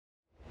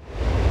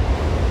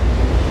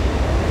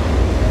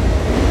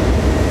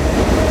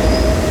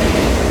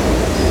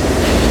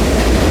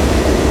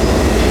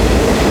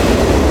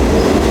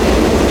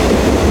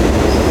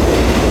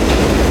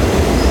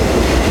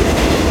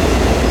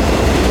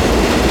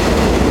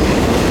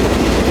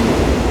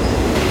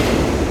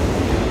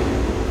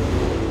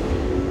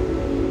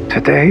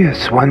Today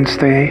is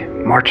Wednesday,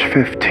 March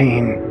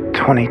 15,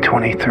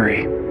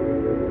 2023,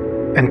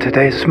 and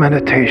today's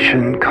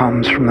meditation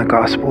comes from the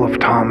Gospel of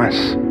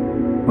Thomas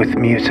with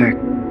music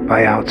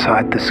by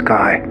Outside the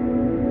Sky.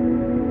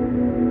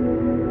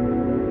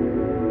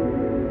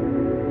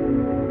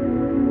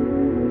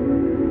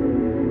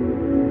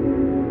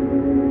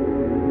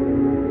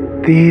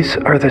 These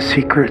are the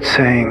secret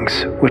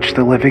sayings which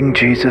the living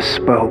Jesus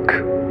spoke,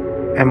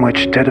 and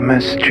which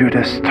Didymus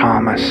Judas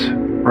Thomas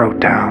wrote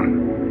down.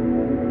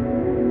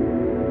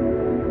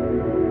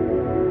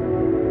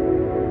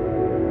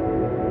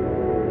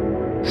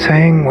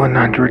 Saying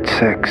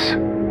 106.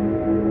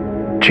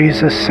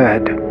 Jesus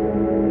said,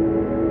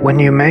 "When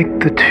you make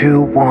the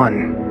two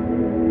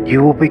one,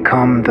 you will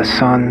become the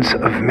sons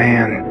of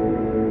man.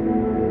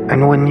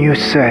 And when you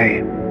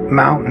say,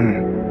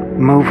 'Mountain,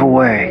 move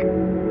away,'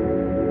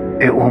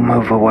 it will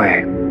move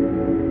away."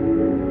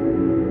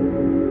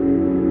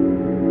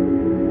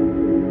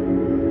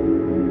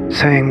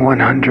 Saying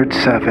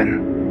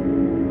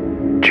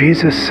 107.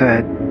 Jesus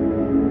said,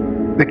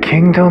 "The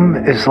kingdom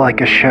is like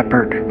a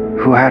shepherd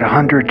who had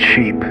 100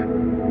 sheep.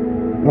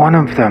 One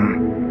of them,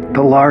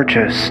 the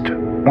largest,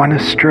 went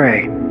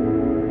astray.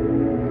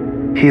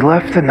 He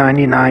left the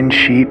 99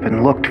 sheep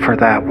and looked for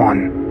that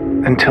one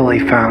until he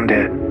found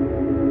it.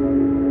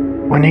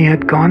 When he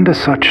had gone to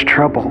such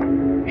trouble,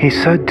 he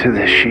said to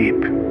the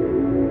sheep,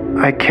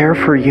 'I care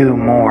for you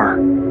more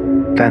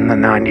than the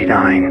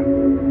 99.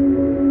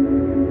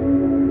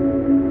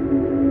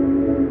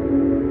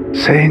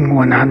 Saying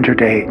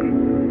 108.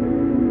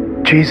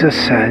 Jesus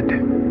said,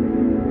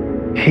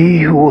 "He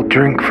who will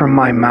drink from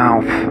my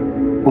mouth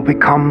will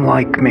become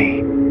like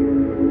me.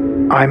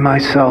 I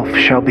myself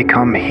shall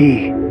become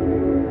he,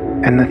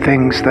 and the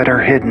things that are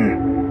hidden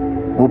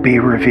will be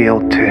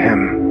revealed to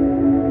him."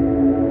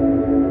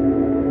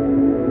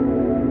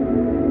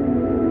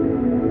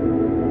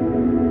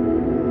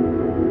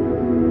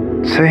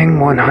 Saying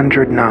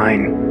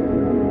 109.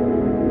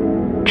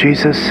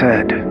 Jesus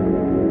said,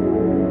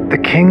 "The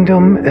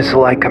kingdom is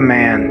like a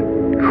man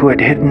who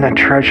had hidden a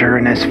treasure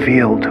in his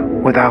field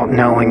without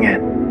knowing it.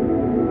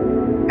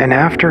 And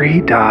after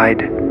he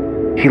died,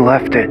 he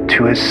left it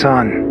to his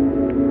son.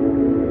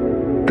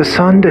 The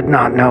son did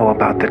not know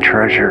about the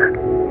treasure.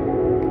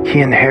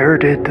 He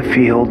inherited the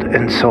field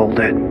and sold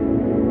it.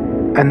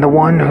 And the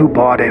one who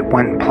bought it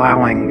went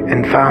plowing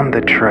and found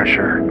the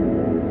treasure.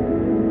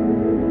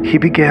 He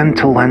began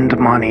to lend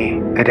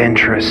money at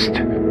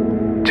interest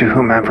to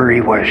whomever he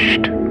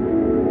wished."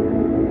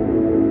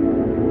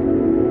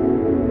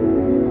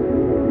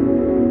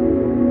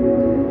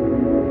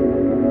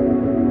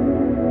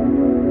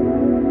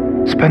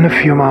 Spend a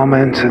few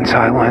moments in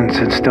silence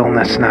and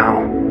stillness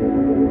now,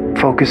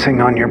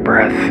 focusing on your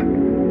breath,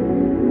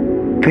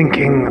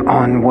 thinking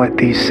on what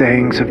these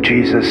sayings of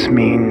Jesus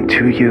mean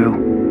to you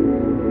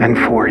and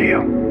for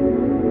you.